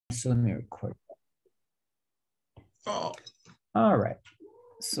So let me record. Oh. All right.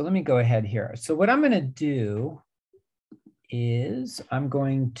 So let me go ahead here. So what I'm going to do is I'm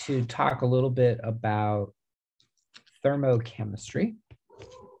going to talk a little bit about thermochemistry.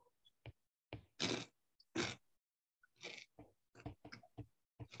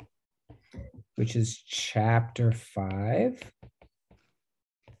 Which is chapter 5.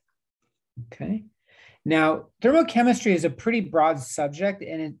 Okay. Now, thermochemistry is a pretty broad subject,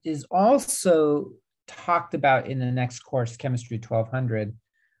 and it is also talked about in the next course, Chemistry 1200,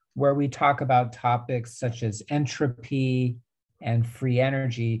 where we talk about topics such as entropy and free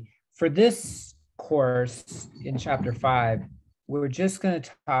energy. For this course in chapter 5, we're just going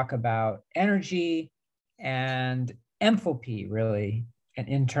to talk about energy and enthalpy, really, and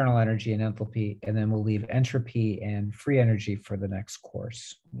internal energy and enthalpy, and then we'll leave entropy and free energy for the next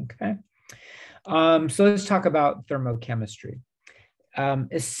course, okay? So let's talk about thermochemistry.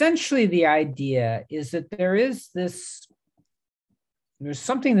 Essentially, the idea is that there's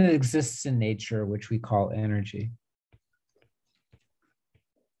something that exists in nature, which we call energy.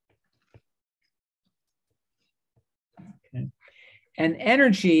 Okay. And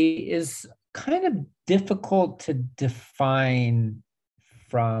energy is kind of difficult to define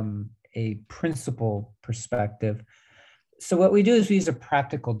from a principle perspective. So what we do is we use a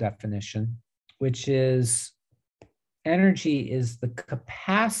practical definition, which is energy is the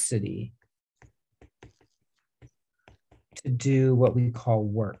capacity to do what we call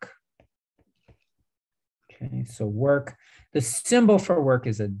work. Okay, so work, the symbol for work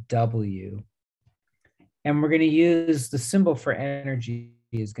is a W. And we're going to use the symbol for energy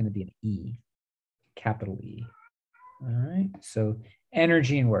is going to be an E, capital E. All right, so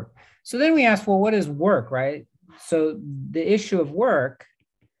energy and work. So then we ask, well, what is work, right? So the issue of work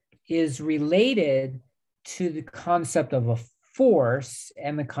is related to the concept of a force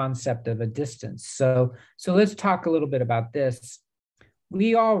and the concept of a distance. So let's talk a little bit about this.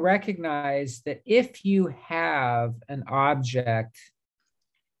 We all recognize that if you have an object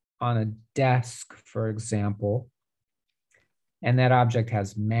on a desk, for example, and that object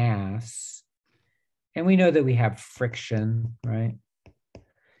has mass, and we know that we have friction, right?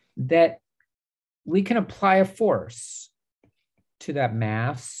 That we can apply a force to that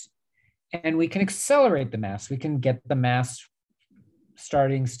mass and we can accelerate the mass. We can get the mass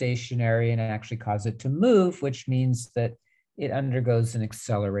starting stationary and actually cause it to move, which means that it undergoes an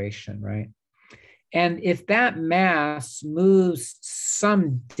acceleration, right? And if that mass moves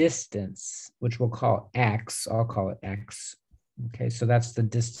some distance, which we'll call x, I'll call it x, okay, so that's the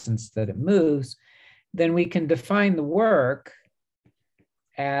distance that it moves, then we can define the work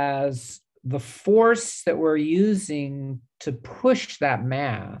as the force that we're using to push that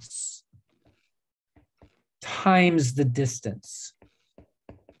mass times the distance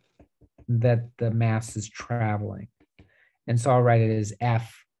that the mass is traveling. And so I'll write it as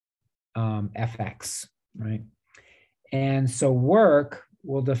Fx, right? And so work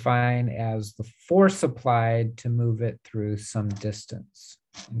we'll define as the force applied to move it through some distance,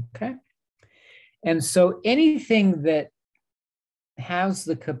 okay? And so anything that has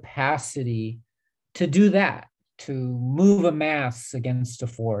the capacity to do that, to move a mass against a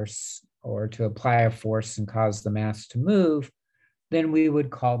force or to apply a force and cause the mass to move, then we would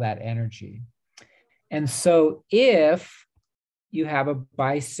call that energy. And so if you have a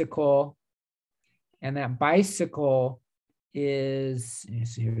bicycle and that bicycle is,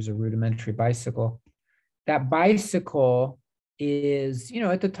 so here's a rudimentary bicycle, that bicycle is,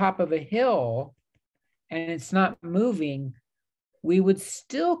 at the top of a hill and it's not moving, we would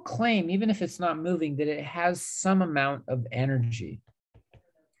still claim, even if it's not moving, that it has some amount of energy.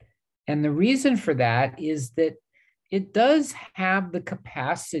 And the reason for that is that it does have the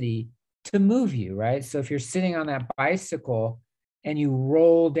capacity to move you, right? So if you're sitting on that bicycle and you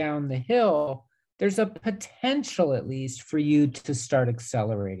roll down the hill, there's a potential, at least, for you to start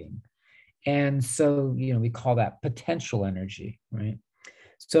accelerating. And so, we call that potential energy, right?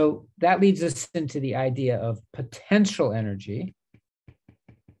 So that leads us into the idea of potential energy.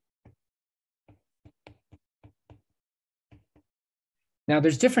 Now,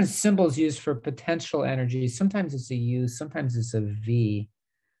 there's different symbols used for potential energy. Sometimes it's a U, sometimes it's a V.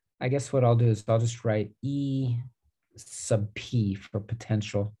 I guess what I'll do is I'll just write E sub P for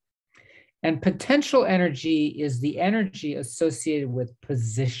potential. And potential energy is the energy associated with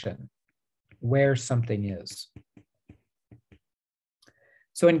position, where something is.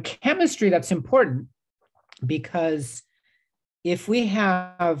 So in chemistry, that's important because if we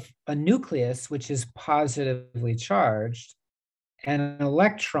have a nucleus, which is positively charged, and an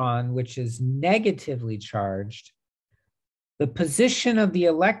electron, which is negatively charged, the position of the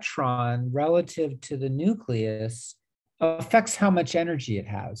electron relative to the nucleus affects how much energy it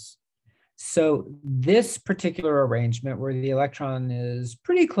has. So this particular arrangement where the electron is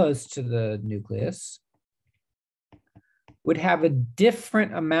pretty close to the nucleus would have a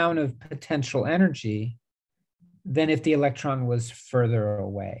different amount of potential energy than if the electron was further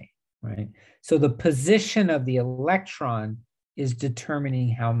away, right? So the position of the electron is determining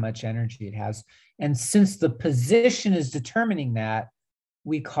how much energy it has. And since the position is determining that,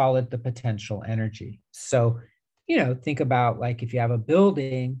 we call it the potential energy. So, think about like if you have a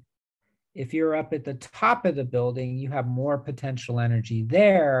building, if you're up at the top of the building, you have more potential energy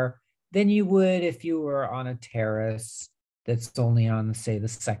there than you would if you were on a terrace that's only on, say, the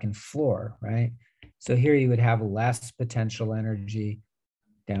second floor, right? So here you would have less potential energy.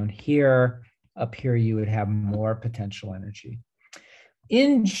 Down here, up here, you would have more potential energy.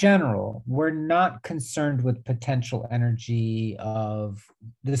 In general, we're not concerned with potential energy of,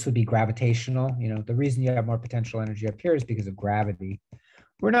 this would be gravitational. The reason you have more potential energy up here is because of gravity.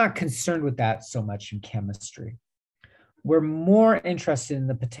 We're not concerned with that so much in chemistry. We're more interested in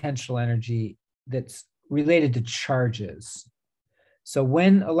the potential energy that's related to charges. So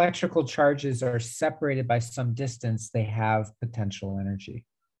when electrical charges are separated by some distance, they have potential energy.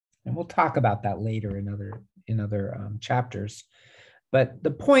 And we'll talk about that later in other chapters. But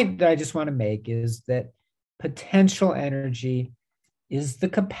the point that I just want to make is that potential energy is the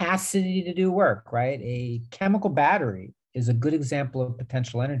capacity to do work, right? A chemical battery is a good example of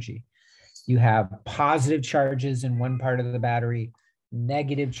potential energy. You have positive charges in one part of the battery,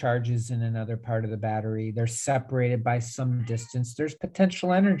 negative charges in another part of the battery. They're separated by some distance. There's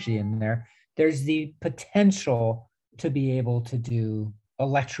potential energy in there. There's the potential to be able to do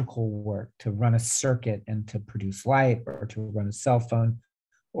electrical work, to run a circuit and to produce light, or to run a cell phone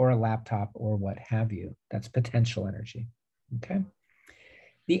or a laptop or what have you. That's potential energy, okay?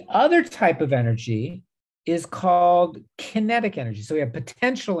 The other type of energy is called kinetic energy. So we have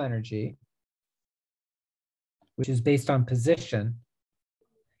potential energy, which is based on position,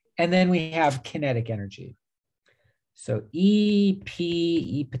 and then we have kinetic energy. So E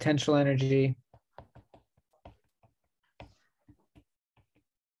potential energy,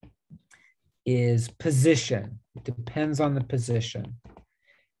 is position. It depends on the position.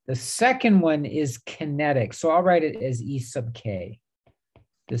 The second one is kinetic. So I'll write it as E sub K.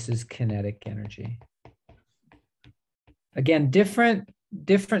 This is kinetic energy. Again, different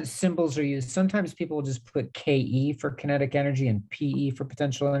symbols are used. Sometimes people will just put KE for kinetic energy and PE for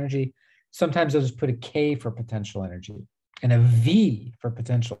potential energy. Sometimes they'll just put a K for potential energy and a V for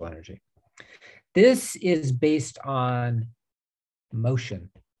potential energy. This is based on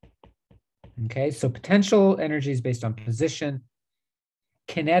motion. Okay, so potential energy is based on position.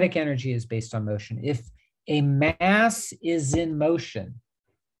 Kinetic energy is based on motion. If a mass is in motion,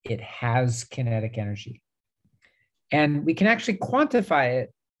 it has kinetic energy. And we can actually quantify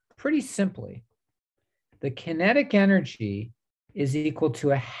it pretty simply. The kinetic energy is equal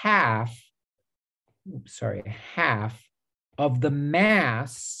to a half of the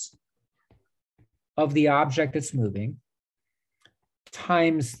mass of the object that's moving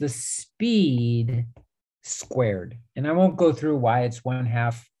times the speed squared. And I won't go through why it's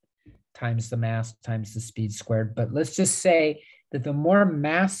 1/2 times the mass times the speed squared, but let's just say that the more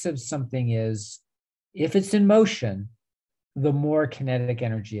massive something is, if it's in motion, the more kinetic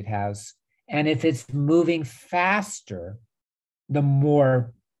energy it has. And if it's moving faster, the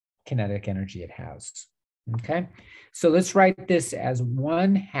more kinetic energy it has. Okay, so let's write this as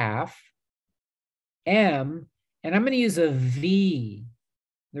 1/2 m, and I'm going to use a v.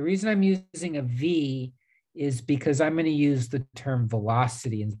 The reason I'm using a v is because I'm going to use the term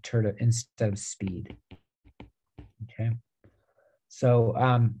velocity instead of speed. Okay, so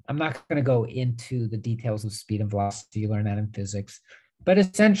I'm not going to go into the details of speed and velocity. You learn that in physics, but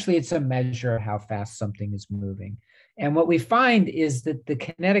essentially it's a measure of how fast something is moving. And what we find is that the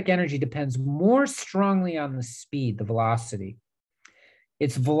kinetic energy depends more strongly on the speed, the velocity.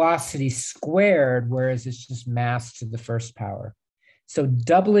 It's velocity squared, whereas it's just mass to the first power. So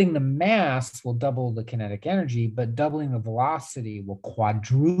doubling the mass will double the kinetic energy, but doubling the velocity will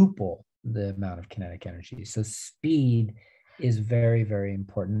quadruple the amount of kinetic energy. So speed is very, very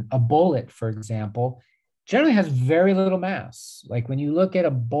important. A bullet, for example, generally has very little mass. Like when you look at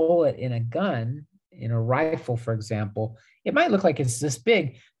a bullet in a gun, in a rifle, for example, it might look like it's this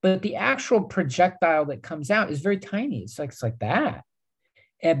big, but the actual projectile that comes out is very tiny. It's like that.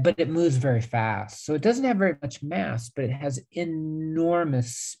 But it moves very fast. So it doesn't have very much mass, but it has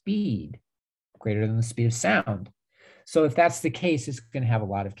enormous speed, greater than the speed of sound. So if that's the case, it's going to have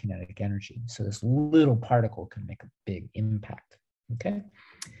a lot of kinetic energy. So this little particle can make a big impact. Okay,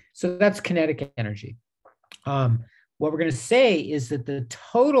 so that's kinetic energy. What we're going to say is that the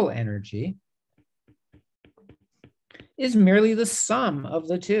total energy is merely the sum of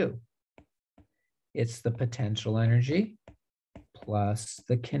the two. It's the potential energy plus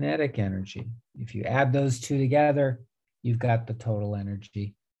the kinetic energy. If you add those two together, you've got the total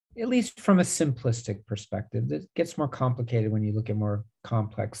energy, at least from a simplistic perspective. It gets more complicated when you look at more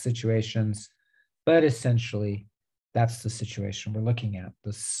complex situations, but essentially, that's the situation we're looking at,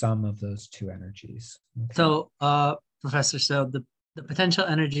 the sum of those two energies. Okay. So, Professor, so the potential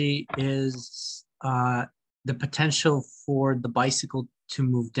energy is the potential for the bicycle to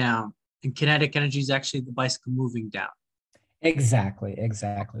move down, and kinetic energy is actually the bicycle moving down. Exactly,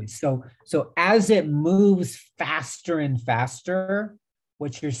 exactly. So as it moves faster and faster,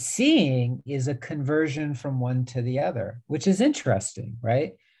 what you're seeing is a conversion from one to the other, which is interesting,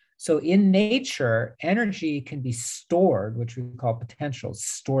 right? So in nature, energy can be stored, which we call potential,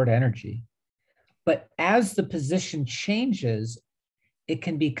 stored energy. But as the position changes, it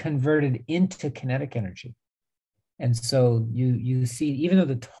can be converted into kinetic energy. And so you see, even though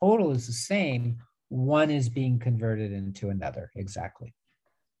the total is the same, one is being converted into another. Exactly.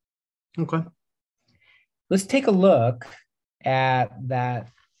 Okay. Let's take a look at that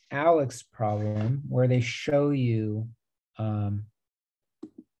Alex problem where they show you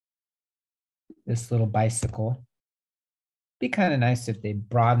this little bicycle. Be kind of nice if they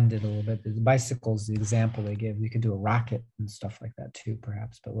broadened it a little bit. The bicycle is the example they give. You could do a rocket and stuff like that too,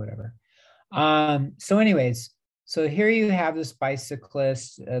 perhaps, but whatever. So anyways, so here you have this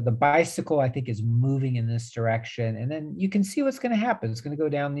bicyclist. The bicycle, I think, is moving in this direction. And then you can see what's going to happen. It's going to go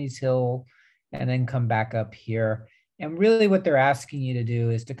down these hills and then come back up here. And really what they're asking you to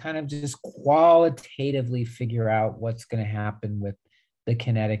do is to kind of just qualitatively figure out what's going to happen with the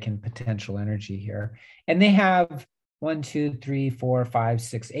kinetic and potential energy here. And they have 1, 2, 3, 4, 5,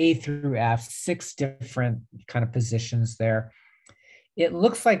 6, A through F, 6 different kind of positions there. It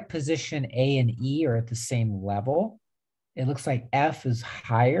looks like position A and E are at the same level. It looks like F is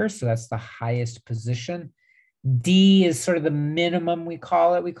higher, so that's the highest position. D is sort of the minimum, we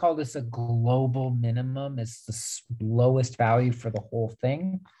call it. We call this a global minimum. It's the lowest value for the whole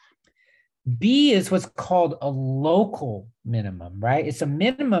thing. B is what's called a local minimum, right? It's a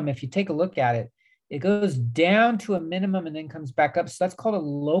minimum. If you take a look at it, it goes down to a minimum and then comes back up. So that's called a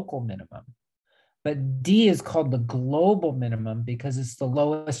local minimum. But D is called the global minimum because it's the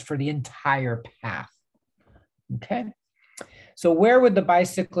lowest for the entire path. Okay. So where would the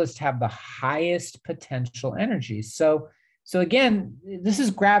bicyclist have the highest potential energy? So again, this is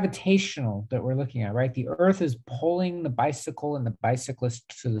gravitational that we're looking at, right? The Earth is pulling the bicycle and the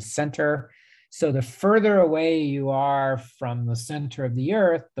bicyclist to the center. So the further away you are from the center of the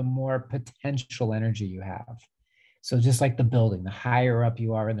Earth, the more potential energy you have. So just like the building, the higher up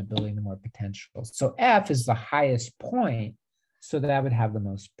you are in the building, the more potential. So F is the highest point, so that would have the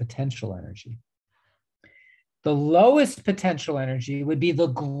most potential energy. The lowest potential energy would be the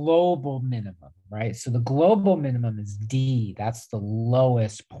global minimum, right? So the global minimum is D. That's the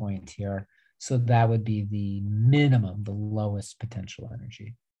lowest point here. So that would be the minimum, the lowest potential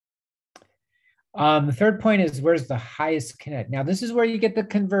energy. The third point is where's the highest kinetic? Now, this is where you get the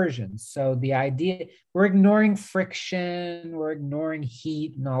conversions. So the idea, we're ignoring friction, we're ignoring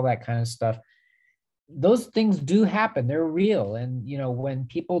heat and all that kind of stuff. Those things do happen. They're real. And, you know, when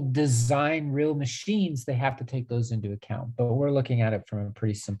people design real machines, they have to take those into account. But we're looking at it from a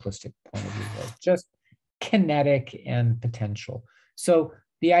pretty simplistic point of view, right? Just kinetic and potential. So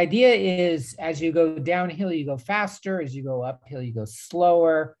the idea is as you go downhill, you go faster. As you go uphill, you go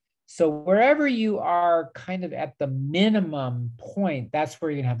slower. So wherever you are kind of at the minimum point, that's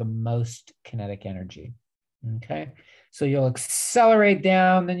where you're going to have the most kinetic energy. Okay. So you'll accelerate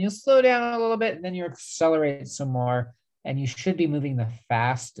down, then you'll slow down a little bit, and then you'll accelerate some more. And you should be moving the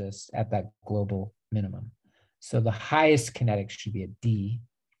fastest at that global minimum. So the highest kinetic should be a D.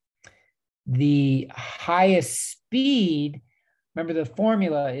 The highest speed, remember the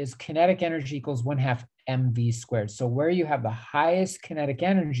formula is kinetic energy equals 1/2 mv squared. So where you have the highest kinetic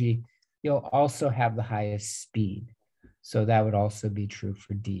energy, you'll also have the highest speed. So that would also be true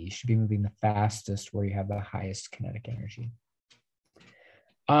for D. You should be moving the fastest where you have the highest kinetic energy.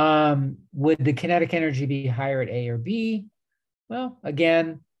 Would the kinetic energy be higher at A or B? Well,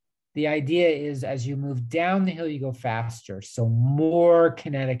 again, the idea is as you move down the hill, you go faster. So more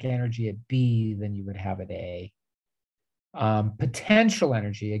kinetic energy at B than you would have at A. Potential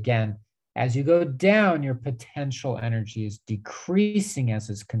energy, again, as you go down, your potential energy is decreasing as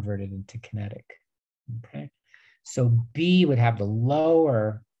it's converted into kinetic. Okay. So B would have the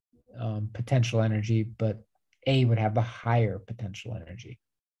lower potential energy, but A would have the higher potential energy.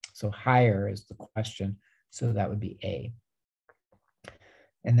 So higher is the question. So that would be A.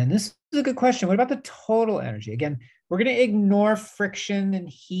 And then this is a good question. What about the total energy? Again, we're going to ignore friction and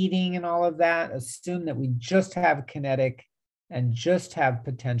heating and all of that. Assume that we just have kinetic and just have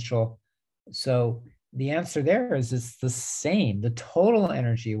potential. So the answer there is it's the same. The total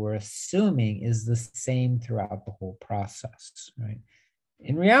energy we're assuming is the same throughout the whole process, right?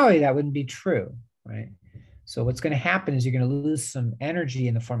 In reality, that wouldn't be true, right? So what's going to happen is you're going to lose some energy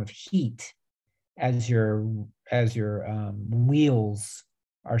in the form of heat as your wheels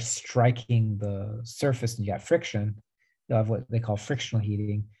are striking the surface and you got friction. You'll have what they call frictional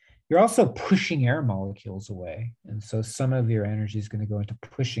heating. You're also pushing air molecules away. And so some of your energy is going to go into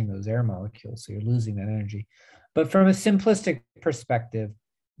pushing those air molecules. So you're losing that energy. But from a simplistic perspective,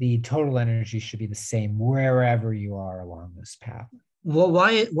 the total energy should be the same wherever you are along this path. Well,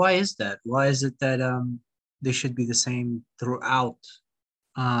 why is that? Why is it that they should be the same throughout?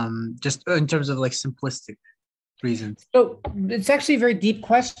 Just in terms of like simplistic reasons. So it's actually a very deep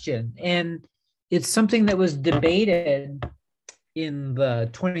question. And it's something that was debated in the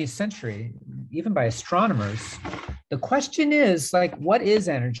 20th century, even by astronomers. The question is like, what is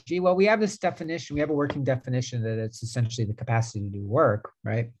energy? Well, we have this definition, we have a working definition that it's essentially the capacity to do work,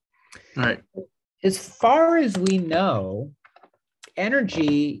 right? All right. As far as we know,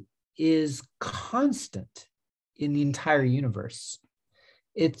 energy is constant in the entire universe.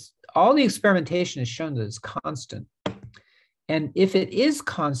 It's all the experimentation has shown that it's constant. And if it is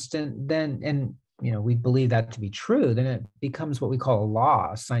constant, then, and we believe that to be true, then it becomes what we call a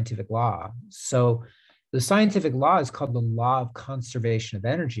law, a scientific law. So the scientific law is called the law of conservation of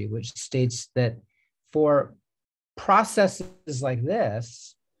energy, which states that for processes like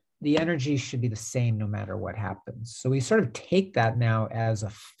this, the energy should be the same no matter what happens. So we sort of take that now as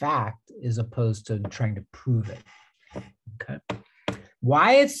a fact as opposed to trying to prove it. Okay.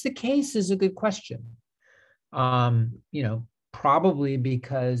 Why it's the case is a good question. Probably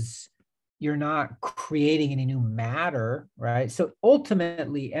because you're not creating any new matter, right? So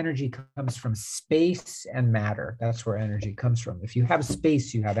ultimately, energy comes from space and matter. That's where energy comes from. If you have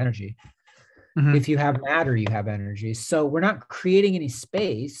space, you have energy. Mm-hmm. If you have matter, you have energy. So we're not creating any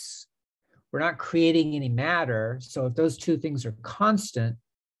space. We're not creating any matter. So if those two things are constant,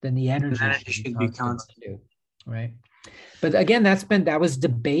 then the energy should be constant too, right? But again, that was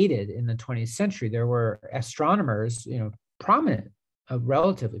debated in the 20th century. There were astronomers, a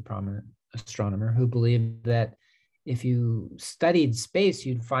relatively prominent astronomer who believed that if you studied space,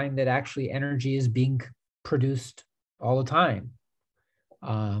 you'd find that actually energy is being produced all the time.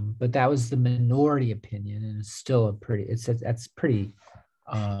 But that was the minority opinion, and it's still that's pretty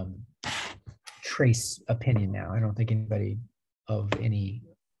trace opinion now. I don't think anybody of any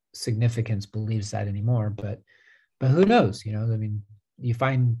significance believes that anymore, but who knows? You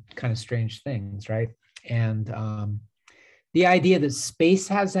find kind of strange things, right? And the idea that space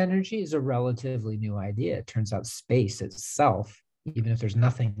has energy is a relatively new idea. It turns out space itself, even if there's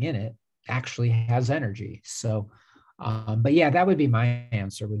nothing in it, actually has energy. So, but yeah, that would be my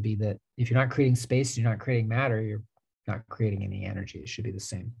answer, would be that if you're not creating space, you're not creating matter, you're not creating any energy. It should be the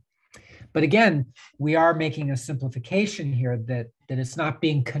same. But again, we are making a simplification here that it's not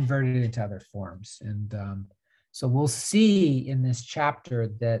being converted into other forms. And so we'll see in this chapter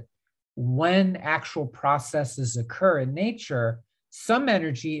that when actual processes occur in nature, some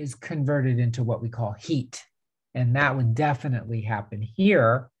energy is converted into what we call heat. And that would definitely happen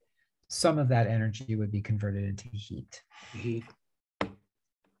here. Some of that energy would be converted into heat.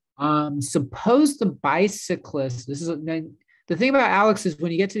 Suppose the bicyclist, the thing about Alex is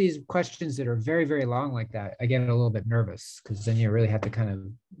when you get to these questions that are very, very long like that, I get a little bit nervous because then you really have to kind of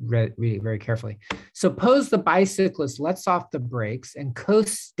read it very carefully. Suppose the bicyclist lets off the brakes and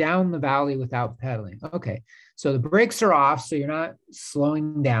coasts down the valley without pedaling. Okay, so the brakes are off, so you're not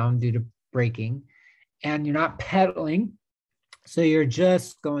slowing down due to braking, and you're not pedaling, so you're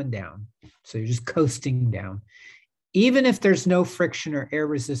just going down. So you're just coasting down. Even if there's no friction or air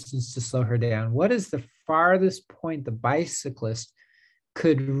resistance to slow her down, what is the farthest point the bicyclist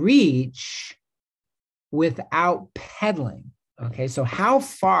could reach without pedaling? Okay, so how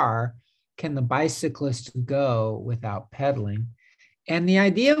far can the bicyclist go without pedaling? And the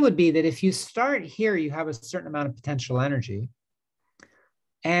idea would be that if you start here, you have a certain amount of potential energy.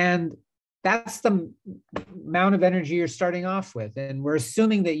 And that's the amount of energy you're starting off with. And we're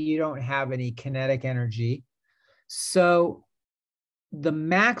assuming that you don't have any kinetic energy. So the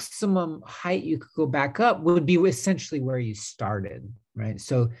maximum height you could go back up would be essentially where you started. right?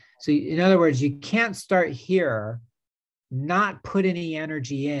 So in other words, you can't start here, not put any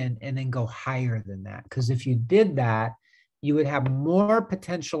energy in, and then go higher than that. Because if you did that, you would have more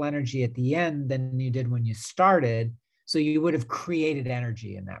potential energy at the end than you did when you started. So you would have created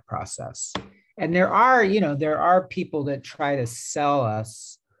energy in that process. And there are people that try to sell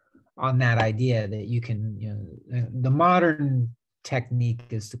us on that idea that you can, the modern technique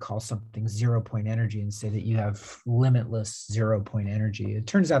is to call something 0 point energy and say that you have limitless 0 point energy. It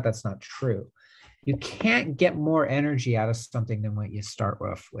turns out that's not true. You can't get more energy out of something than what you start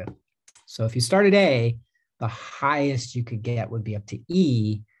off with. So if you start at A, the highest you could get would be up to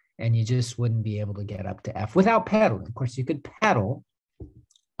E, and you just wouldn't be able to get up to F without pedaling. Of course, you could pedal,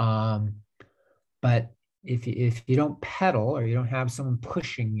 but if you don't pedal, or you don't have someone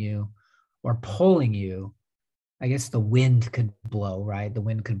pushing you or pulling you, I guess the wind could blow, right? The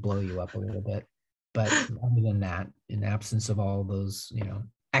wind could blow you up a little bit. But other than that, in absence of all those,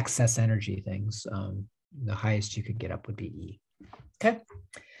 excess energy things, the highest you could get up would be E. Okay.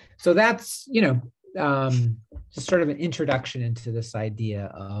 So that's, just sort of an introduction into this idea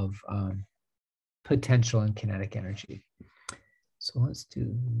of potential and kinetic energy. So let's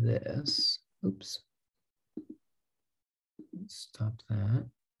do this. Oops. Stop that.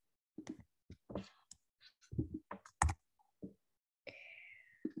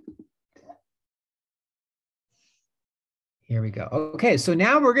 Here we go. Okay, so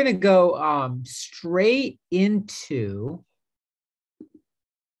now we're going to go straight into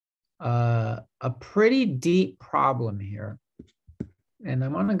a pretty deep problem here. And I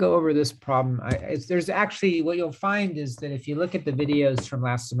want to go over this problem. There's actually, what you'll find is that if you look at the videos from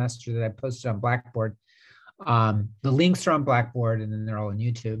last semester that I posted on Blackboard, the links are on Blackboard and then they're all on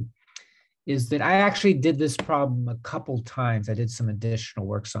YouTube, is that I actually did this problem a couple times. I did some additional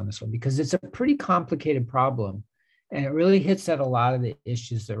works on this one because it's a pretty complicated problem. And it really hits at a lot of the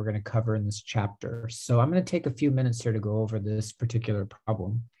issues that we're going to cover in this chapter. So I'm going to take a few minutes here to go over this particular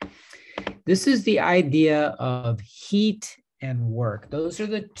problem. This is the idea of heat and work. Those are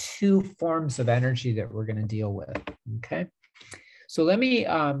the two forms of energy that we're going to deal with, okay? So let me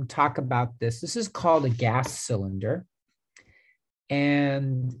talk about this. This is called a gas cylinder.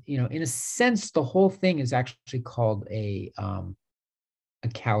 And, in a sense, the whole thing is actually called a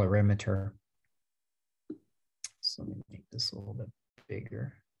calorimeter. So let me make this a little bit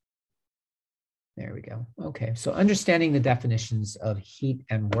bigger. There we go. Okay, so understanding the definitions of heat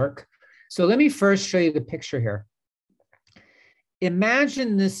and work. So let me first show you the picture here.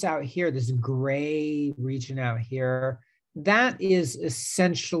 Imagine this out here, this gray region out here. That is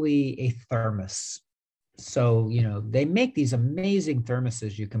essentially a thermos. So, they make these amazing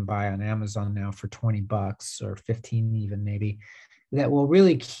thermoses you can buy on Amazon now for 20 bucks or 15 even maybe, that will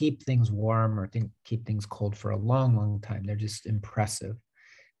really keep things warm or keep things cold for a long, long time. They're just impressive.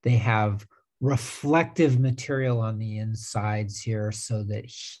 They have reflective material on the insides here so that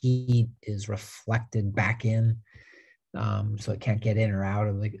heat is reflected back in, so it can't get in or out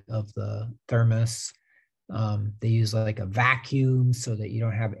of the thermos. They use like a vacuum so that you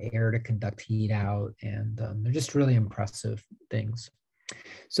don't have air to conduct heat out, and they're just really impressive things.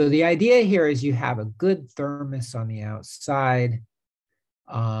 So the idea here is you have a good thermos on the outside.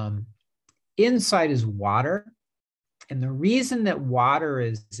 Inside is water. And the reason that water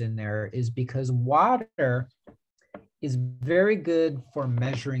is in there is because water is very good for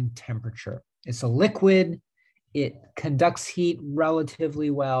measuring temperature. It's a liquid. It conducts heat relatively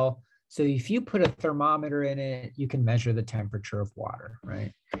well. So if you put a thermometer in it, you can measure the temperature of water,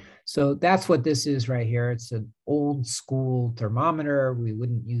 right? So that's what this is right here. It's an old school thermometer. We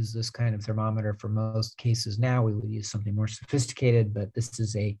wouldn't use this kind of thermometer for most cases now. We would use something more sophisticated, but this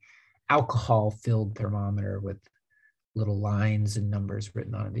is a alcohol-filled thermometer with little lines and numbers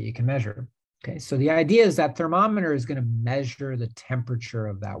written on it that you can measure. Okay, so the idea is that thermometer is going to measure the temperature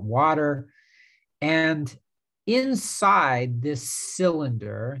of that water. And inside this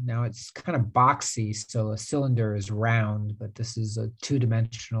cylinder, now it's kind of boxy, so a cylinder is round, but this is a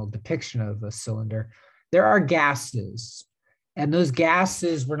two-dimensional depiction of a cylinder. There are gases, and those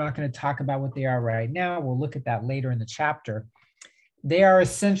gases, we're not going to talk about what they are right now. We'll look at that later in the chapter. They are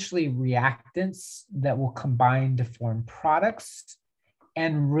essentially reactants that will combine to form products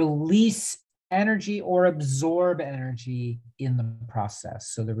and release energy or absorb energy in the process.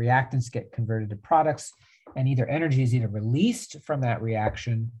 So the reactants get converted to products, and either energy is either released from that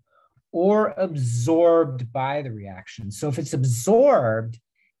reaction or absorbed by the reaction. So if it's absorbed,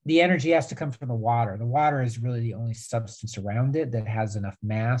 the energy has to come from the water. The water is really the only substance around it that has enough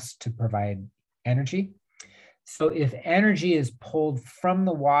mass to provide energy. So if energy is pulled from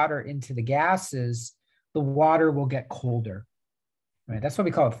the water into the gases, the water will get colder. right? That's what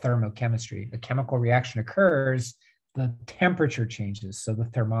we call it thermochemistry. A chemical reaction occurs, the temperature changes. So the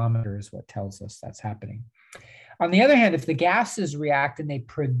thermometer is what tells us that's happening. On the other hand, if the gases react and they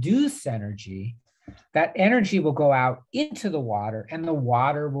produce energy, that energy will go out into the water and the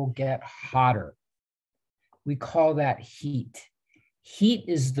water will get hotter. We call that heat. Heat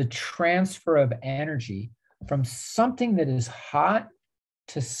is the transfer of energy from something that is hot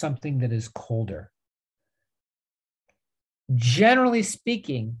to something that is colder. Generally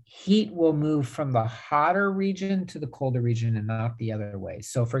speaking, heat will move from the hotter region to the colder region and not the other way.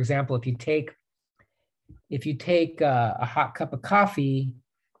 So for example, if you take a hot cup of coffee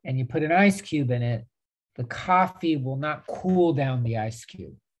and you put an ice cube in it, the coffee will not cool down the ice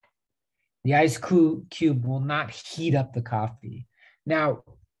cube. The ice cube will not heat up the coffee. Now,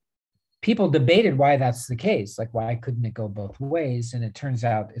 people debated why that's the case. Like, why couldn't it go both ways? And it turns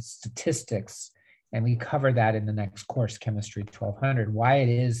out it's statistics. And we cover that in the next course, Chemistry 1200, why it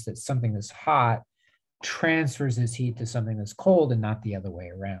is that something that's hot transfers its heat to something that's cold and not the other way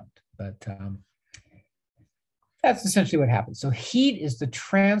around. But that's essentially what happens. So heat is the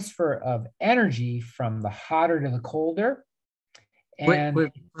transfer of energy from the hotter to the colder. And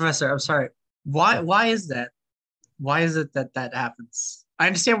wait, Professor, I'm sorry. Why is that? Why is it that that happens? I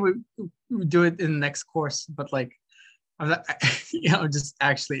understand we do it in the next course, but like, I'm not, I'm just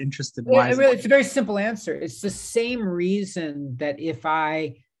actually interested. Why? It's a very simple answer. It's the same reason that if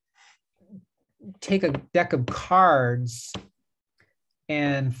I take a deck of cards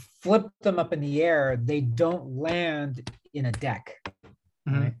and flip them up in the air, they don't land in a deck.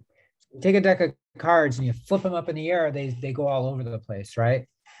 Mm-hmm. Right? Take a deck of cards and you flip them up in the air, they go all over the place, right?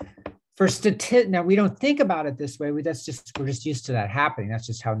 Now we don't think about it this way. We're just used to that happening. That's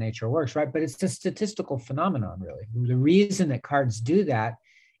just how nature works, right? But it's a statistical phenomenon, really. The reason that cards do that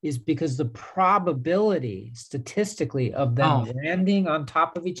is because the probability statistically of them landing on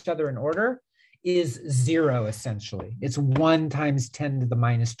top of each other in order is 0, essentially. It's 1 times 10 to the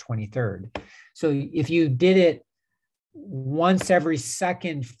minus 23rd. So if you did it once every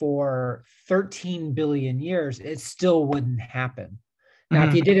second for 13 billion years, it still wouldn't happen. Now,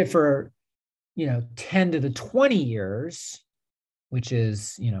 if you did it for, 10 to the 20 years, which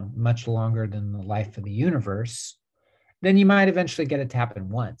is, much longer than the life of the universe, then you might eventually get it to happen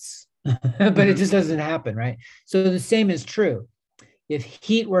once, but it just doesn't happen, right? So the same is true. If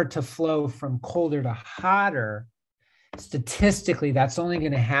heat were to flow from colder to hotter, statistically, that's only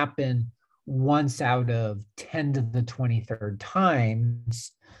going to happen once out of 10 to the 23rd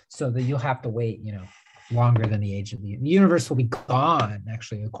times, so that you'll have to wait, longer than the age of the universe will be gone.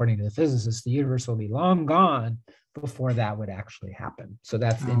 Actually, according to the physicists, the universe will be long gone before that would actually happen. So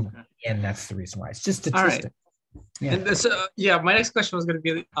that's and that's the reason why. It's just statistics. All right. Yeah. And so, my next question was going to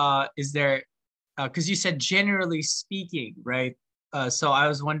be, is there, because you said generally speaking, right? So I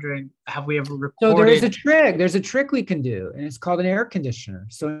was wondering, have we ever recorded? So there's a trick. There's a trick we can do, and it's called an air conditioner.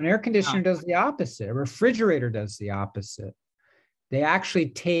 So an air conditioner does the opposite. A refrigerator does the opposite. They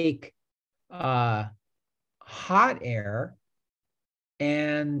actually take hot air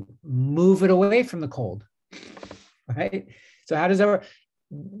and move it away from the cold, right? So how does that work?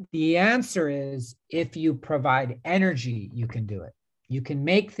 The answer is, if you provide energy, you can do it. You can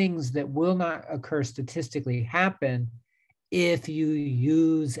make things that will not occur statistically happen if you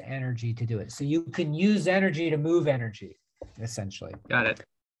use energy to do it. So you can use energy to move energy, essentially. Got it.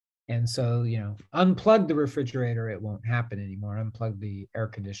 And so, unplug the refrigerator, it won't happen anymore. Unplug the air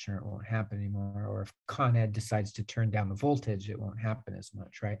conditioner, it won't happen anymore. Or if Con Ed decides to turn down the voltage, it won't happen as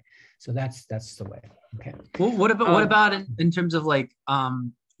much, right? So that's the way. Okay. Well, what about in terms of like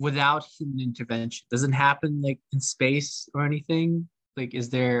without human intervention? Does it happen like in space or anything? Like, is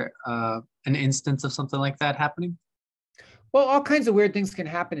there an instance of something like that happening? Well, all kinds of weird things can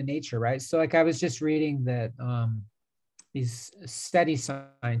happen in nature, right? So like I was just reading that these SETI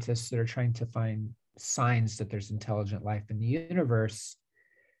scientists that are trying to find signs that there's intelligent life in the universe,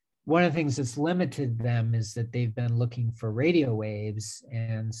 one of the things that's limited them is that they've been looking for radio waves.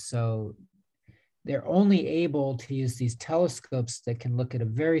 And so they're only able to use these telescopes that can look at a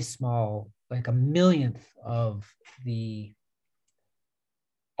very small, like a millionth of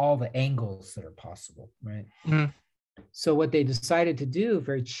all the angles that are possible, right? Mm-hmm. So what they decided to do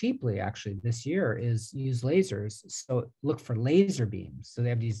very cheaply, actually, this year is use lasers. So look for laser beams. So they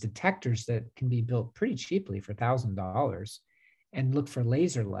have these detectors that can be built pretty cheaply for $1,000 and look for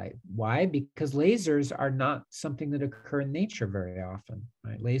laser light. Why? Because lasers are not something that occur in nature very often,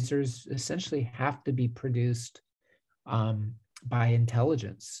 right? Lasers essentially have to be produced by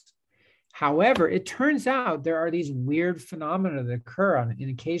intelligence. However, it turns out there are these weird phenomena that occur on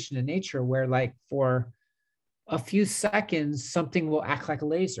occasion in nature where, like, for a few seconds, something will act like a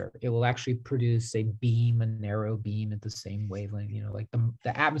laser. It will actually produce a beam, a narrow beam at the same wavelength, like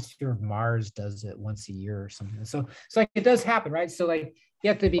the atmosphere of Mars does it once a year or something. So it's like, it does happen, right? So like, you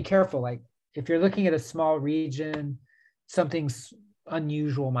have to be careful. Like if you're looking at a small region, something's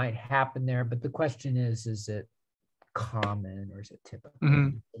unusual might happen there. But the question is it common or is it typical?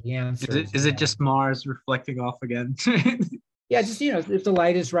 Mhm. The answer Is it just Mars reflecting off again? yeah, just if the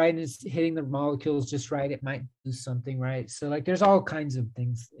light is right and it's hitting the molecules just right, it might do something, right? So like there's all kinds of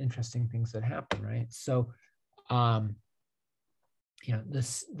things, interesting things that happen, right? So the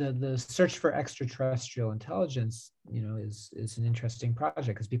search for extraterrestrial intelligence, is an interesting project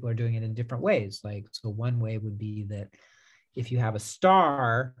because people are doing it in different ways. Like, so one way would be that if you have a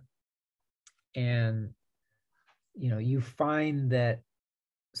star and you find that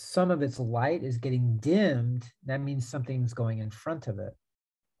some of its light is getting dimmed, that means something's going in front of it.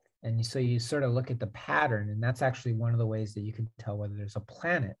 And so you sort of look at the pattern, and that's actually one of the ways that you can tell whether there's a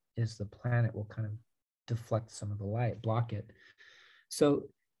planet, is the planet will kind of deflect some of the light, block it. So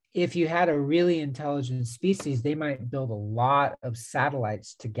if you had a really intelligent species, they might build a lot of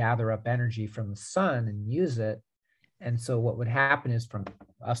satellites to gather up energy from the sun and use it. And so what would happen is, from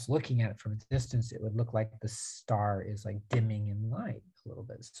us looking at it from a distance, it would look like the star is like dimming in light a little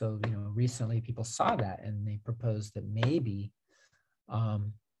bit. So, recently people saw that and they proposed that maybe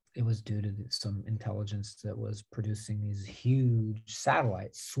it was due to some intelligence that was producing these huge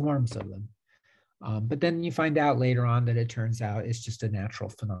satellites, swarms of them. But then you find out later on that it turns out it's just a natural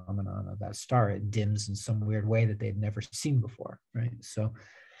phenomenon of that star. It dims in some weird way that they've never seen before, right? So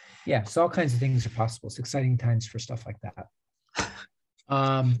yeah, so all kinds of things are possible. It's exciting times for stuff like that.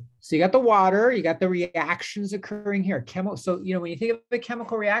 So you got the water, you got the reactions occurring here. So, when you think of a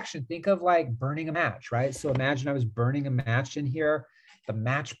chemical reaction, think of like burning a match, right? So imagine I was burning a match in here. The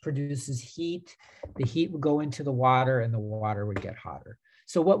match produces heat. The heat would go into the water and the water would get hotter.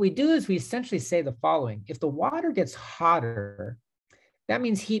 So what we do is we essentially say the following: if the water gets hotter, that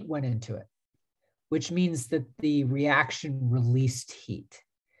means heat went into it, which means that the reaction released heat.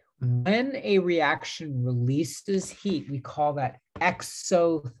 When a reaction releases heat, we call that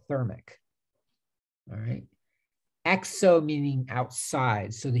exothermic. All right. Exo meaning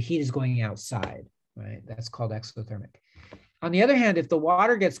outside. So the heat is going outside, right? That's called exothermic. On the other hand, if the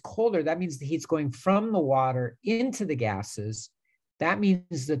water gets colder, that means the heat's going from the water into the gases. That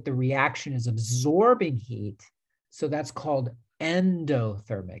means that the reaction is absorbing heat. So that's called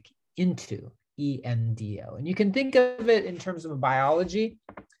endothermic, into, E-N-D-O. And you can think of it in terms of biology.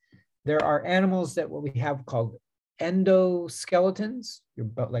 There are animals that what we have called endoskeletons.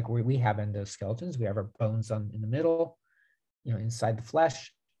 Like we have endoskeletons. We have our bones in the middle, inside the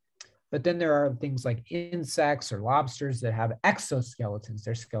flesh. But then there are things like insects or lobsters that have exoskeletons.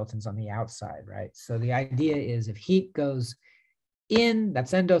 They're skeletons on the outside, right? So the idea is if heat goes in,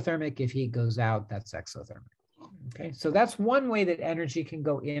 that's endothermic. If heat goes out, that's exothermic. Okay, so that's one way that energy can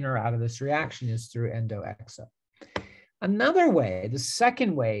go in or out of this reaction, is through endo-exo. Another way, the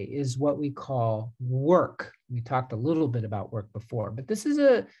second way, is what we call work. We talked a little bit about work before, but this is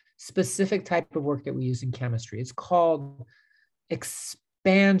a specific type of work that we use in chemistry. It's called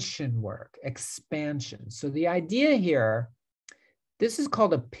expansion work, expansion. So the idea here, this is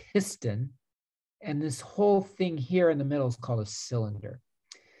called a piston, and this whole thing here in the middle is called a cylinder.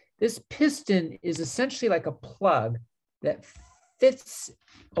 This piston is essentially like a plug that fits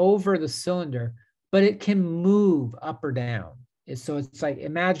over the cylinder, but it can move up or down. So it's like,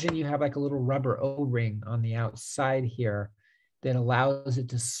 imagine you have like a little rubber O-ring on the outside here that allows it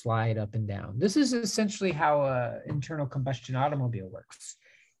to slide up and down. This is essentially how an internal combustion automobile works.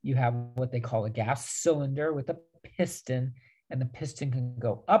 You have what they call a gas cylinder with a piston, and the piston can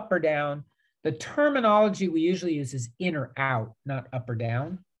go up or down. The terminology we usually use is in or out, not up or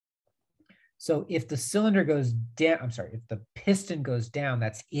down. So if the cylinder goes down, if the piston goes down,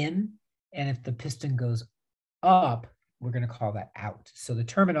 that's in. And if the piston goes up, we're going to call that out. So the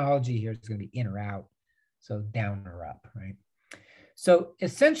terminology here is going to be in or out, so down or up, right? So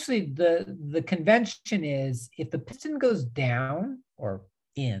essentially the convention is if the piston goes down or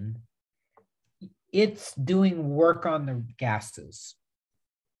in, it's doing work on the gases.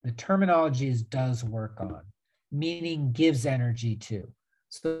 The terminology is does work on, meaning gives energy to.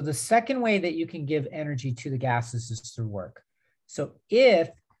 So the second way that you can give energy to the gases is through work. So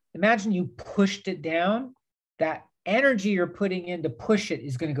imagine you pushed it down, that energy you're putting in to push it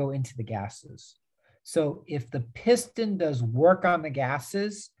is going to go into the gases. So if the piston does work on the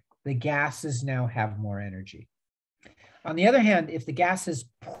gases now have more energy. On the other hand, if the gases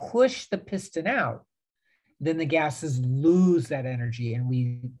push the piston out, then the gases lose that energy, and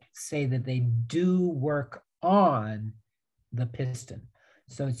we say that they do work on the piston.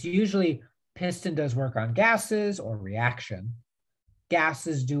 So it's usually piston does work on gases or reaction.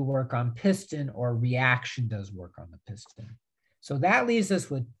 Gases do work on piston or reaction does work on the piston. So that leaves us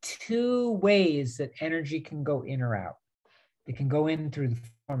with two ways that energy can go in or out. It can go in through the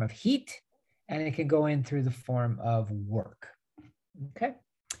form of heat, and it can go in through the form of work. Okay.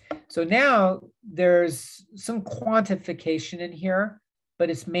 So now there's some quantification in here, but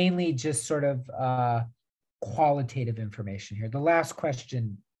it's mainly just sort of qualitative information here. The last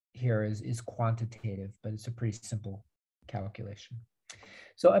question here is quantitative, but it's a pretty simple calculation.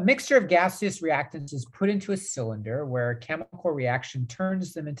 So a mixture of gaseous reactants is put into a cylinder where a chemical reaction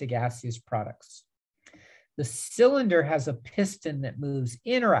turns them into gaseous products. The cylinder has a piston that moves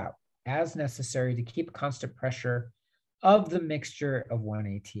in or out as necessary to keep constant pressure of the mixture of 1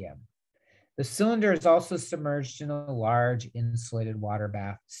 atm. The cylinder is also submerged in a large insulated water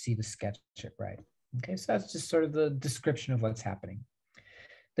bath. See the sketch at right. Okay, so that's just sort of the description of what's happening.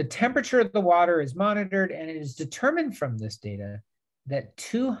 The temperature of the water is monitored, and it is determined from this data that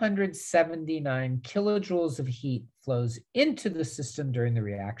 279 kilojoules of heat flows into the system during the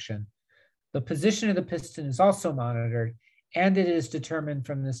reaction. The position of the piston is also monitored, and it is determined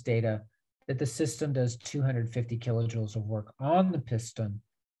from this data that the system does 250 kilojoules of work on the piston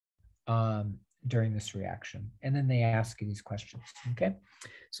during this reaction. And then they ask you these questions, okay?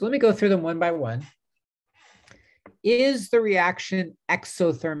 So let me go through them one by one. Is the reaction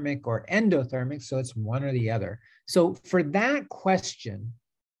exothermic or endothermic? So it's one or the other. So for that question,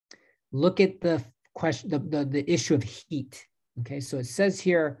 look at the question, the issue of heat. Okay, so it says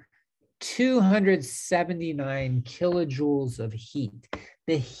here 279 kilojoules of heat.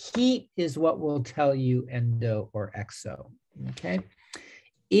 The heat is what will tell you endo or exo. Okay,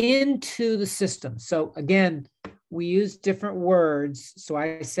 into the system. So again, we use different words. So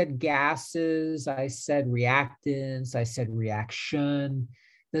I said gases, I said reactants, I said reaction.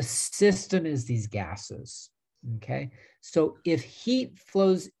 The system is these gases, okay? So if heat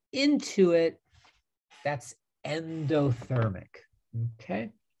flows into it, that's endothermic,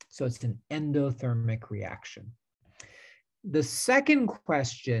 okay? So it's an endothermic reaction. The second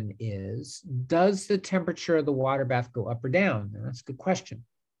question is, does the temperature of the water bath go up or down? And that's a good question.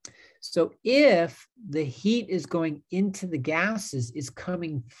 So if the heat is going into the gases, it's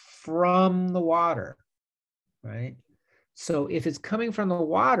coming from the water, right? So if it's coming from the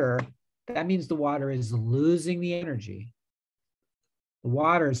water, that means the water is losing the energy. The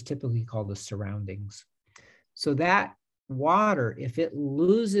water is typically called the surroundings. So that water, if it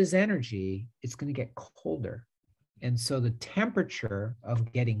loses energy, it's going to get colder. And so the temperature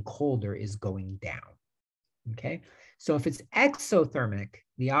of getting colder is going down, okay? So if it's exothermic,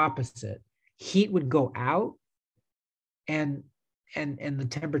 the opposite, heat would go out and the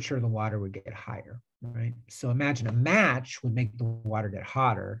temperature of the water would get higher, right? So imagine a match would make the water get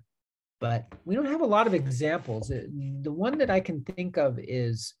hotter, but we don't have a lot of examples. The one that I can think of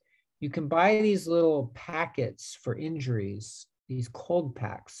is you can buy these little packets for injuries, these cold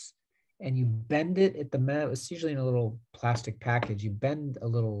packs, and you bend it at the metal. It's usually in a little plastic package. You bend a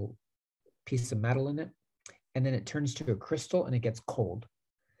little piece of metal in it, and then it turns to a crystal and it gets cold.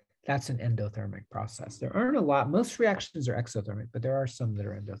 That's an endothermic process. There aren't a lot. Most reactions are exothermic, but there are some that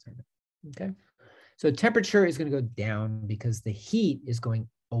are endothermic, okay? So temperature is going to go down because the heat is going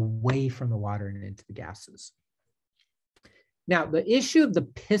away from the water and into the gases. Now, the issue of the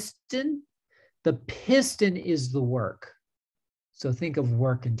piston is the work. So think of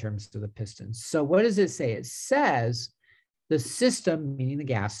work in terms of the piston. So what does it say? It says the system, meaning the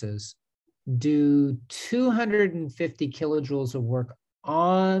gases, do 250 kilojoules of work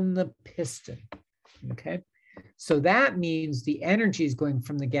on the piston, okay? So that means the energy is going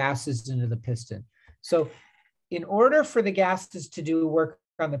from the gases into the piston. So in order for the gases to do work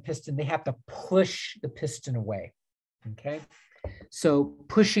on the piston, they have to push the piston away, okay? So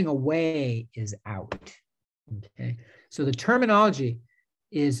pushing away is out, okay? So the terminology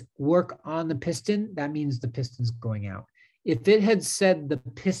is work on the piston. That means the piston's going out. If it had said the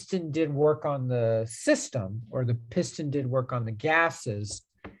piston did work on the system or the piston did work on the gases,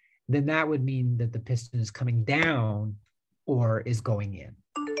 then that would mean that the piston is coming down or is going in.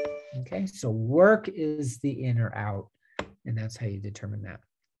 Okay, so work is the in or out, and that's how you determine that.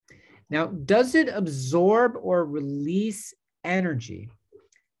 Now, does it absorb or release energy?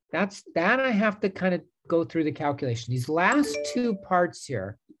 That I have to kind of go through the calculation. These last two parts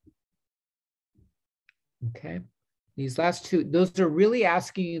here, okay? These last two, those are really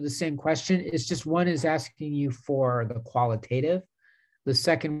asking you the same question. It's just one is asking you for the qualitative. The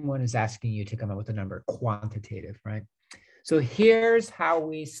second one is asking you to come up with a number, quantitative, right? So here's how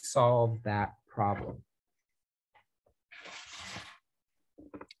we solve that problem.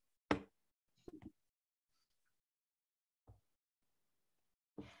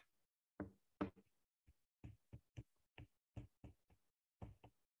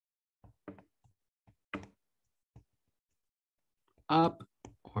 up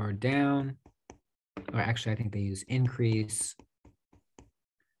or down, or actually I think they use increase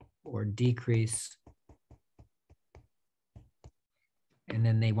or decrease. And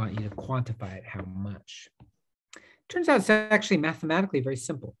then they want you to quantify it, how much. Turns out it's actually mathematically very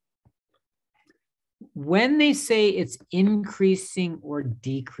simple. When they say it's increasing or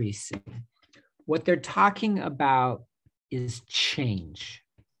decreasing, what they're talking about is change.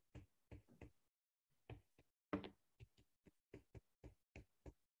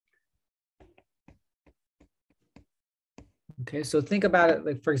 Okay, so think about it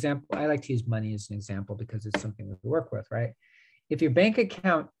like, for example, I like to use money as an example because it's something we work with, right? If your bank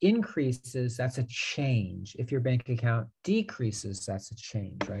account increases, that's a change. If your bank account decreases, that's a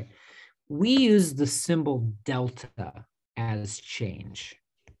change, right? We use the symbol delta as change.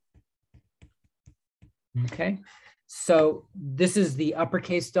 Okay, so this is the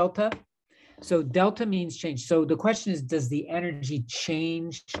uppercase delta. So delta means change. So the question is, does the energy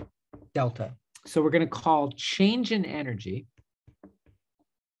change delta? So we're going to call change in energy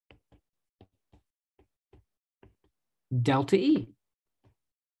delta E.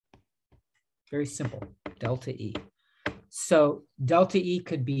 Very simple, delta E. So delta E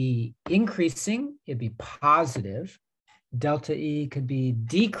could be increasing, it'd be positive. Delta E could be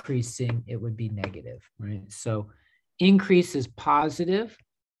decreasing, it would be negative, right? So increase is positive,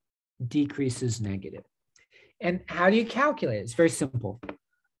 decrease is negative. And how do you calculate it? It's very simple.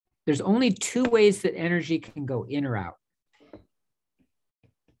 There's only two ways that energy can go in or out.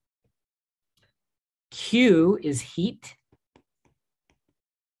 Q is heat,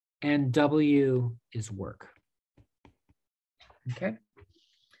 and W is work. Okay,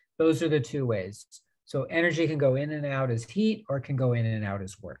 those are the two ways. So energy can go in and out as heat, or it can go in and out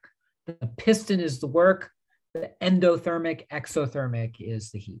as work. The piston is the work, the endothermic, exothermic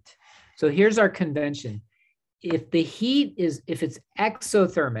is the heat. So here's our convention. If the heat is, if it's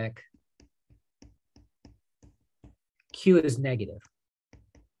exothermic, Q is negative.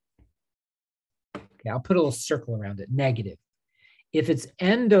 Okay, I'll put a little circle around it, negative. If it's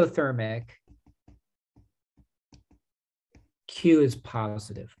endothermic, Q is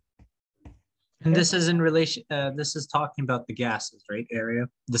positive. And this is in relation, this is talking about the gases, right? Area,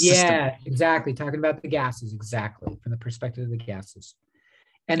 the Yeah, system. exactly. Talking about the gases, exactly, from the perspective of the gases.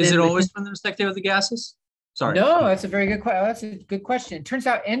 And Is then it always from the perspective of the gases? Sorry. No, that's a very good question. That's a good question. It turns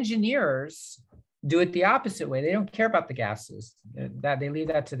out engineers do it the opposite way. They don't care about the gases. That they leave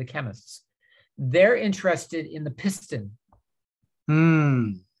that to the chemists. They're interested in the piston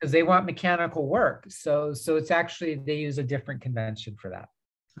because they want mechanical work. So it's actually, they use a different convention for that.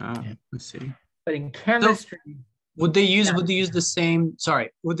 Let's see. But in chemistry, so would they use the same,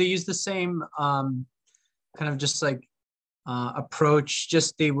 would they use the same kind of just like approach,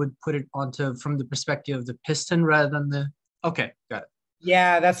 just they would put it onto from the perspective of the piston rather than the, okay, got it.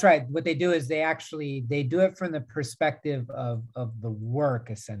 Yeah, that's right. What they do is they do it from the perspective of the work,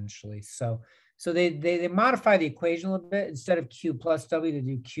 essentially. So they modify the equation a little bit. Instead of Q plus W, to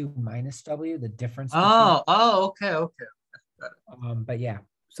do Q minus W, the difference. Okay. Got it. But yeah,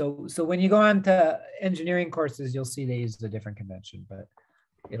 so when you go on to engineering courses, you'll see they use a different convention, but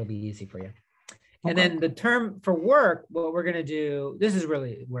it'll be easy for you. Okay. And then the term for work, what we're going to do, this is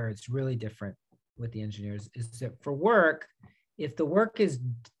really where it's really different with the engineers, is that for work, if the work is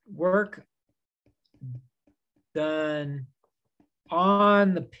work done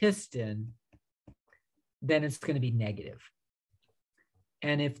on the piston, then it's going to be negative.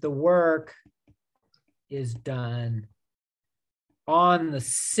 And if the work is done on the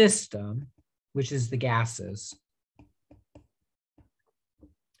system, which is the gases,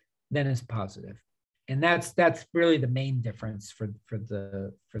 then it's positive. And that's really the main difference for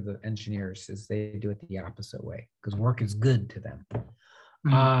the engineers, is they do it the opposite way because work is good to them.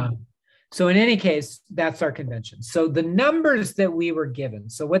 Mm-hmm. So in any case, that's our convention. So the numbers that we were given,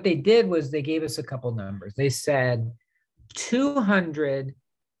 so what they did was they gave us a couple numbers. They said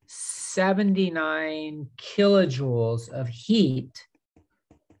 279 kilojoules of heat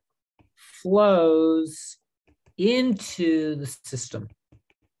flows into the system.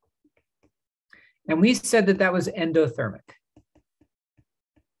 And we said that that was endothermic.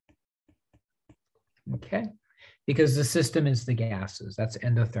 Okay, because the system is the gases, that's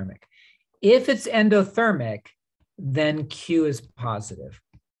endothermic. If it's endothermic, then Q is positive.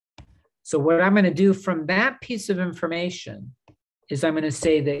 So what I'm going to do from that piece of information is I'm going to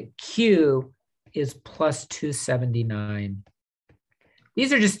say that Q is plus 279.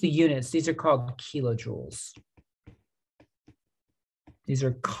 These are just the units. These are called kilojoules. These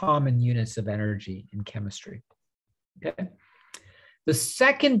are common units of energy in chemistry. Okay. The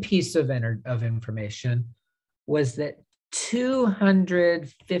second piece of information was that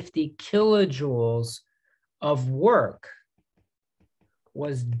 250 kilojoules of work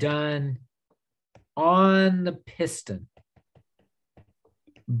was done on the piston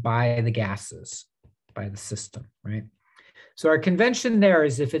by the gases, by the system, right? So our convention there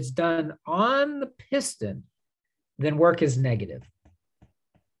is if it's done on the piston, then work is negative.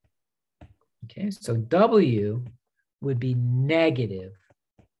 Okay, so W would be negative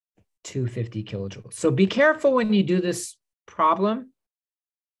 250 kilojoules. So be careful when you do this problem.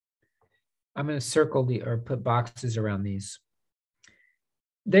 I'm going to circle or put boxes around these.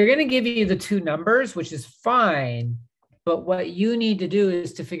 They're going to give you the two numbers, which is fine. But what you need to do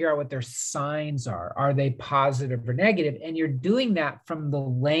is to figure out what their signs are. Are they positive or negative? And you're doing that from the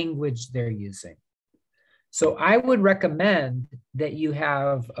language they're using. So I would recommend that you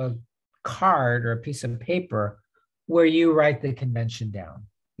have a card or a piece of paper where you write the convention down.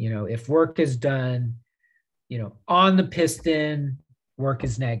 You know, if work is done, you know, on the piston, work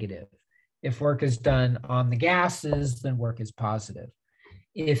is negative. If work is done on the gases, then work is positive.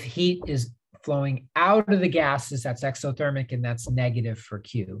 If heat is flowing out of the gases, that's exothermic, and that's negative for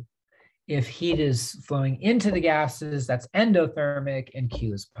Q. If heat is flowing into the gases, that's endothermic, and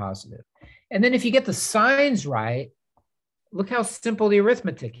Q is positive. And then if you get the signs right, look how simple the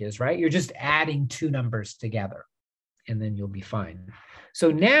arithmetic is, right? You're just adding two numbers together, and then you'll be fine.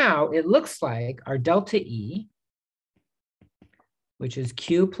 So now it looks like our delta E, which is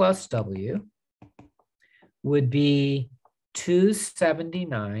Q plus W, would be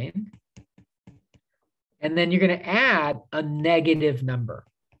 279. And then you're going to add a negative number.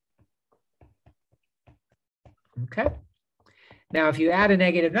 Okay. Now, if you add a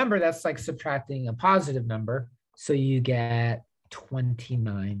negative number, that's like subtracting a positive number. So you get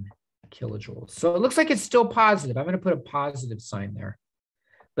 29 kilojoules. So it looks like it's still positive. I'm going to put a positive sign there.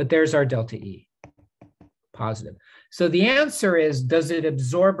 But there's our delta E, positive. So the answer is, does it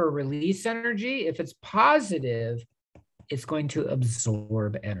absorb or release energy? If it's positive, it's going to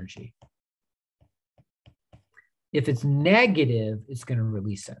absorb energy. If it's negative, it's going to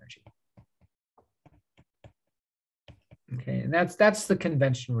release energy. Okay, and that's the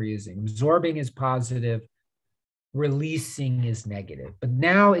convention we're using. Absorbing is positive, releasing is negative. But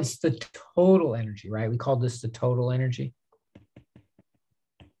now it's the total energy, right? We call this the total energy.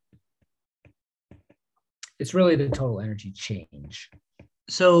 It's really the total energy change.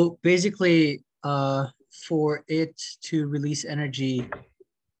 So basically, for it to release energy,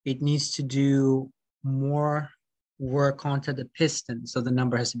 it needs to do more work onto the piston, so the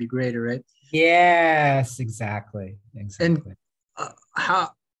number has to be greater, right? Yes, exactly. Exactly. And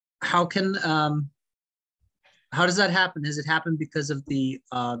how can how does that happen? Does it happen because of the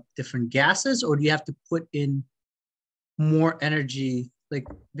different gases, or do you have to put in more energy? Like,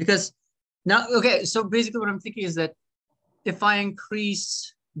 because now, okay, so basically what I'm thinking is that if I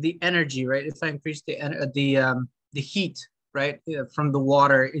increase the energy, right? If I increase the heat, right, from the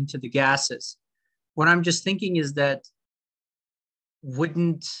water into the gases, what I'm just thinking is that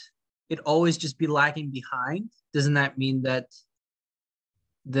wouldn't it always just be lagging behind? Doesn't that mean that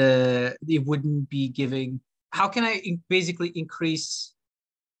it wouldn't be giving? How can I basically increase?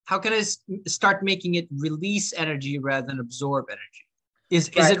 How can I start making it release energy rather than absorb energy? Is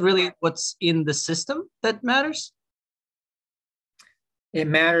it really what's in the system that matters? It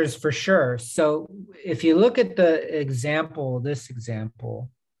matters for sure. So if you look at the example, this example,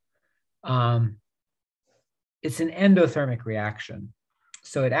 it's an endothermic reaction.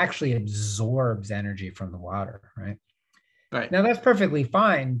 So it actually absorbs energy from the water, right? Right. Now that's perfectly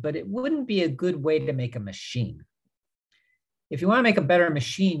fine, but it wouldn't be a good way to make a machine. If you want to make a better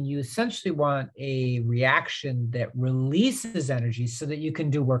machine, you essentially want a reaction that releases energy so that you can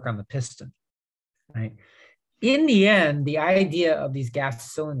do work on the piston, right? In the end, the idea of these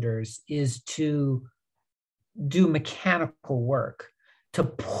gas cylinders is to do mechanical work, to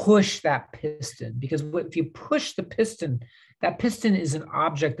push that piston, because if you push the piston, that piston is an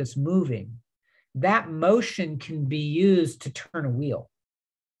object that's moving. That motion can be used to turn a wheel.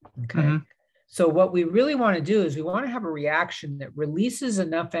 Okay. Mm-hmm. So what we really want to do is we want to have a reaction that releases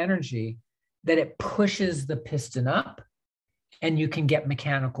enough energy that it pushes the piston up, and you can get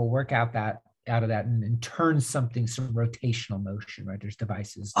mechanical work out of that and turn something, some rotational motion, right? There's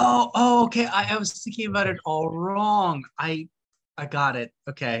devices. Oh, okay. I was thinking about it all wrong. I got it.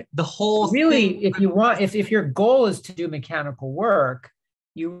 Okay. The whole really thing. if your goal is to do mechanical work,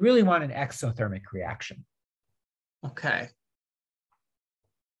 you really want an exothermic reaction. Okay.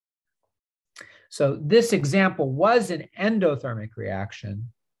 So this example was an endothermic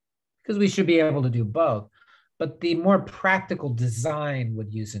reaction because we should be able to do both. but the more practical design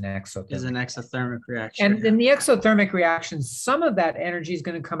would use an exothermic. Is an exothermic reaction. And in the exothermic reaction, some of that energy is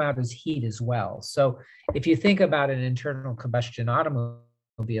going to come out as heat as well. So if you think about an internal combustion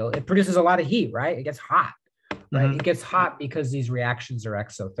automobile, it produces a lot of heat, right? It gets hot, right? Mhm. It gets hot because these reactions are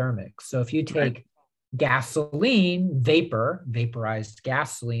exothermic. So if you take gasoline, vaporized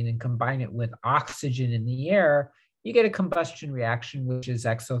gasoline, and combine it with oxygen in the air, you get a combustion reaction, which is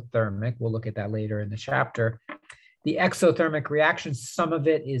exothermic. We'll look at that later in the chapter. The exothermic reaction, some of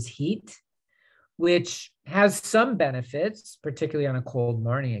it is heat, which has some benefits, particularly on a cold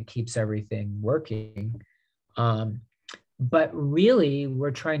morning. It keeps everything working. But really, we're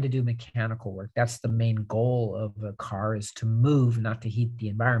trying to do mechanical work. That's the main goal of a car, is to move, not to heat the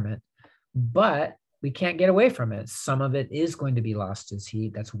environment. But we can't get away from it. Some of it is going to be lost as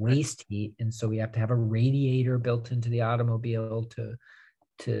heat. That's waste heat. And so we have to have a radiator built into the automobile to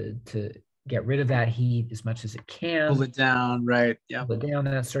get rid of that heat as much as it can. Pull it down, right? Yeah. Pull it down,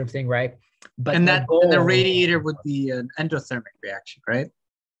 that sort of thing, right? But And the radiator would be an endothermic reaction, right?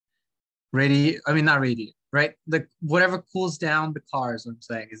 Not radiator, right? Whatever cools down the cars, I'm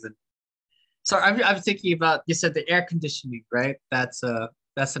saying, is it? Sorry, I'm thinking about, you said the air conditioning, right? That's an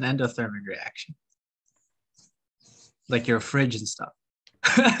endothermic reaction, like your fridge and stuff.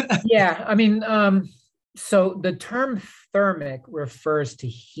 Yeah, I mean, so the term thermic refers to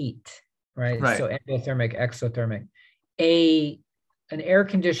heat, right? So endothermic, exothermic. An air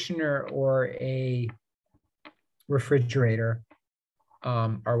conditioner or a refrigerator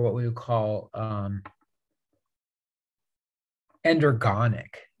are what we would call endergonic.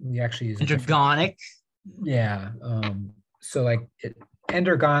 We actually use endergonic. Yeah. So like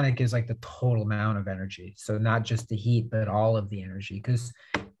endergonic is like the total amount of energy. So not just the heat, but all of the energy, because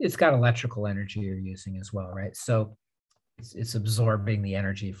it's got electrical energy you're using as well, right? So it's absorbing the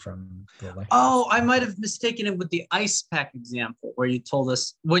energy from the electrical. Oh, I might have mistaken it with the ice pack example, where you told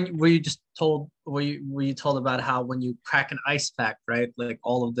us where you told about how when you crack an ice pack, right, like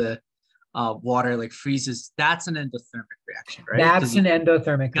all of the water like freezes. That's an endothermic reaction, right? That's an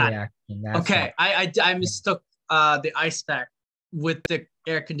endothermic reaction. Okay, I mistook the ice pack with the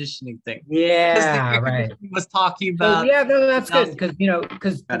air conditioning thing. Yeah, the air conditioning was talking about. So, yeah, no, that's good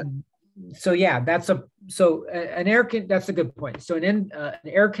because so yeah, that's a good point. So an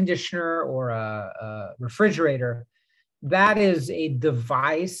air conditioner or a refrigerator, that is a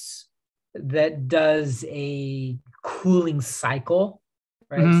device that does a cooling cycle,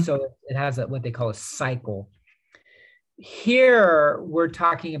 right? Mm-hmm. So it has what they call a cycle. Here we're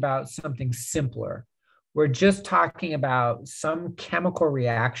talking about something simpler. We're just talking about some chemical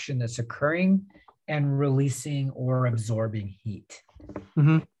reaction that's occurring and releasing or absorbing heat.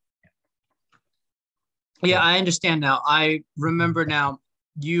 Mm-hmm. Yeah, I understand now. I remember now.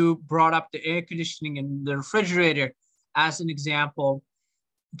 You brought up the air conditioning and the refrigerator as an example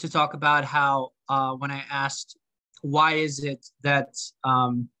to talk about how when I asked why is it that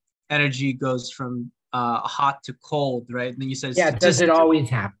energy goes from hot to cold, right? And then you said, yeah, does it always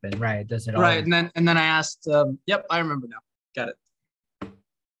happen, right? Does it right? And then I asked, yep, I remember now. Got it.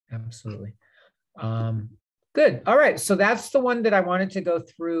 Absolutely. Good. All right. So that's the one that I wanted to go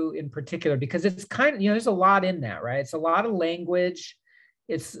through in particular, because it's kind of, there's a lot in that, right? It's a lot of language.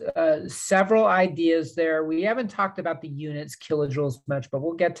 It's several ideas there. We haven't talked about the units, kilojoules much, but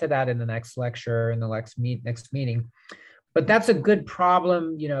we'll get to that in the next lecture, in the next meeting. But that's a good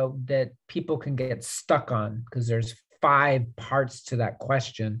problem, that people can get stuck on, because there's 5 parts to that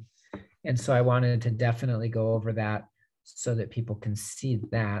question. And so I wanted to definitely go over that so that people can see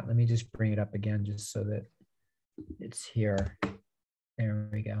that. Let me just bring it up again, just so that it's here. There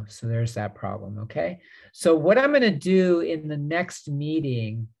we go. So there's that problem. Okay. So what I'm going to do in the next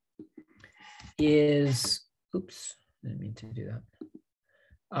meeting is, oops, I didn't mean to do that.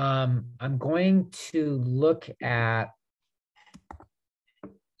 I'm going to look at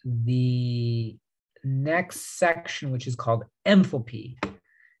the next section, which is called enthalpy.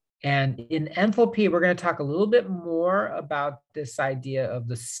 And in enthalpy, we're going to talk a little bit more about this idea of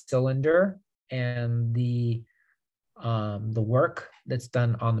the cylinder and the work that's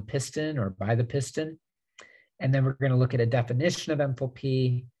done on the piston or by the piston. And then we're going to look at a definition of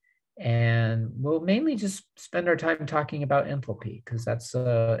enthalpy, and we'll mainly just spend our time talking about enthalpy, because that's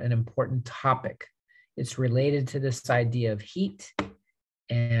an important topic. It's related to this idea of heat,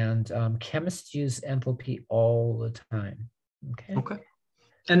 and chemists use enthalpy all the time. Okay.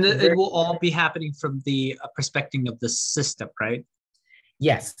 And it will all be happening from the perspective of the system, right?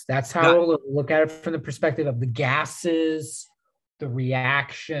 Yes, that's how we'll look at it, from the perspective of the gases, the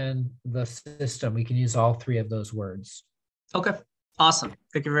reaction, the system. We can use all 3 of those words. Okay, awesome.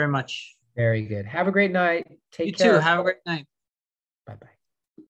 Thank you very much. Very good. Have a great night. You Take too. care. Have a great night. Bye bye.